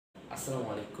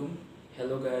Assalamualaikum.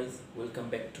 Hello guys, welcome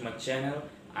back to my channel.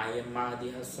 I am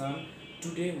Mahdi Hassan.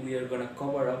 Today we are gonna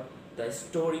cover up the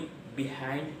story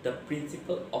behind the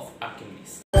principle of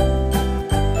Archimedes.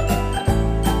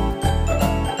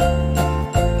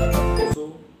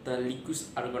 So the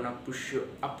liquids are gonna push you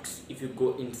up if you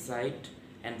go inside,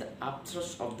 and the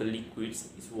upthrust of the liquids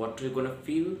is what you're gonna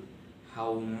feel.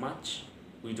 How much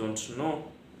we don't know.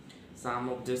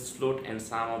 Some objects float and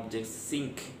some objects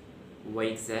sink. Why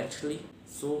exactly?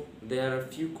 So there are a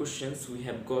few questions we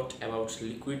have got about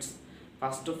liquids.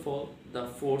 First of all, the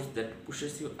force that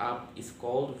pushes you up is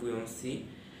called buoyancy.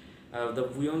 The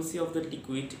buoyancy of the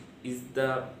liquid is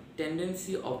the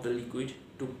tendency of the liquid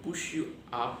to push you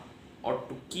up or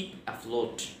to keep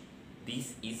afloat.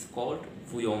 This is called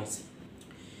buoyancy.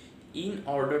 In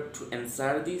order to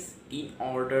answer this, in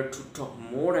order to talk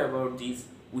more about this,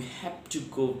 we have to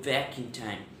go back in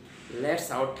time.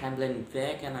 Let's our timeline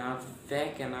back enough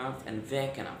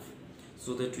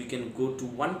so that we can go to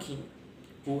one king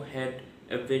who had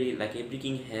a very, like every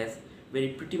king has, very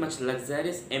pretty much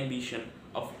luxurious ambition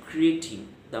of creating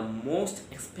the most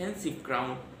expensive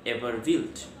crown ever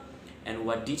built. And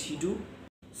what did he do?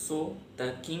 So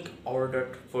the king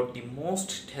ordered for the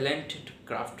most talented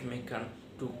craftsmaker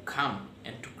to come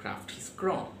and to craft his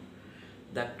crown.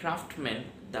 The craftsman,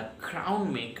 the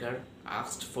crown maker,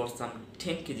 asked for some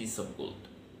 10 kgs of gold.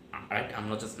 Alright, I'm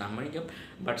not just numbering up,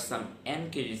 but some n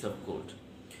kgs of gold.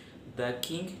 The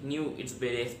king knew it's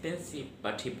very expensive,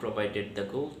 but he provided the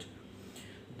gold.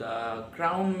 The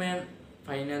crown man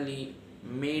finally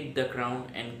made the crown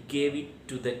and gave it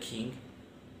to the king.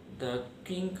 The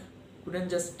king couldn't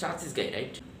just touch this guy,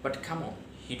 right? But come on,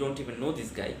 he don't even know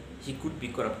this guy. He could be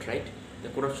corrupt, right? The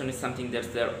corruption is something that's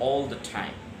there all the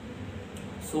time.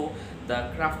 So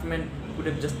the craftsman could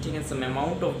have just taken some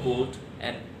amount of gold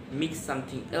and mixed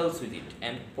something else with it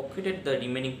and pocketed the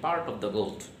remaining part of the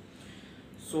gold.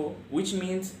 So which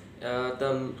means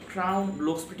the crown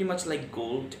looks pretty much like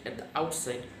gold at the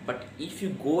outside, but if you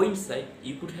go inside,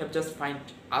 you could have just find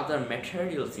other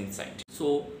materials inside.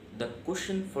 So the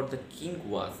question for the king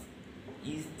was,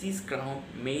 is this crown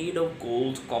made of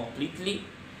gold completely?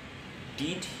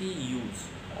 Did he use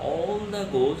all the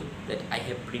gold that I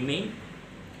have remained?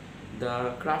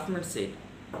 The craftsman said,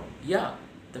 yeah.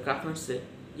 The craftsman said,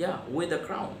 yeah, weigh the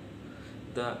crown.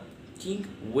 The king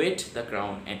weighed the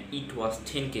crown and it was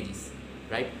 10 kgs,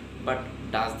 right? But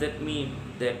does that mean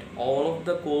that all of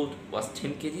the gold was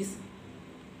 10 kgs?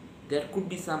 There could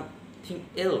be something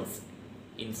else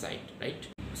inside, right?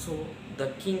 So the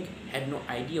king had no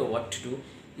idea what to do.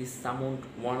 He summoned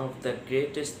one of the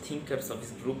greatest thinkers of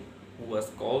his group, who was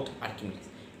called Archimedes.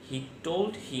 He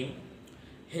told him,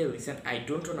 hey listen, I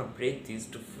don't want to break this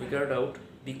to figure it out,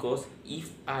 because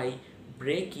if I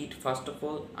break it, first of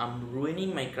all I'm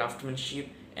ruining my craftsmanship,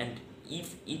 and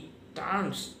if it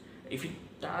turns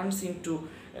into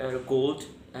gold,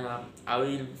 I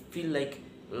will feel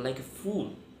like a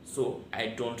fool. So I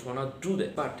don't want to do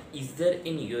that. But is there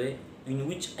any way in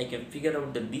which I can figure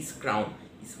out that this crown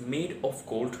is made of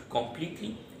gold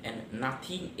completely and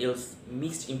nothing else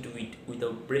mixed into it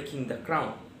without breaking the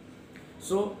crown?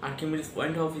 So Archimedes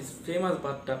went off his famous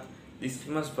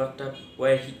bathtub,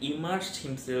 where he immersed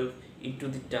himself into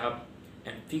the tub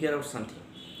and figured out something,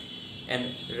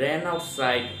 and ran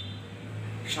outside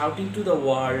shouting to the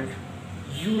world,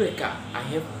 Eureka, I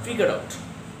have figured out.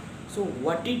 So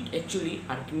what did actually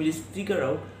Archimedes figure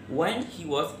out when he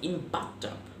was in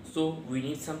bathtub? So we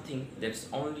need something that's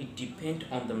only depend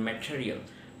on the material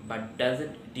but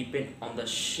doesn't depend on the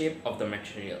shape of the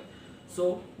material.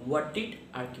 So what did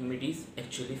Archimedes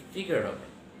actually figure out?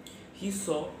 He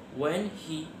saw when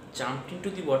he jumped into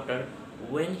the water,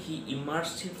 when he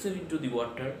immersed himself into the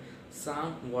water,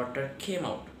 some water came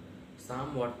out,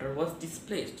 some water was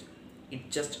displaced. It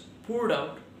just poured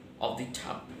out of the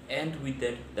tub. And with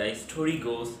that, the story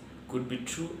goes, could be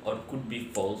true or could be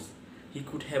false. He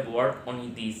could have worked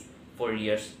on this for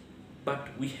years, but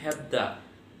we have the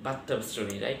bathtub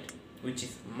story, right? Which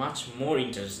is much more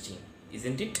interesting,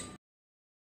 isn't it?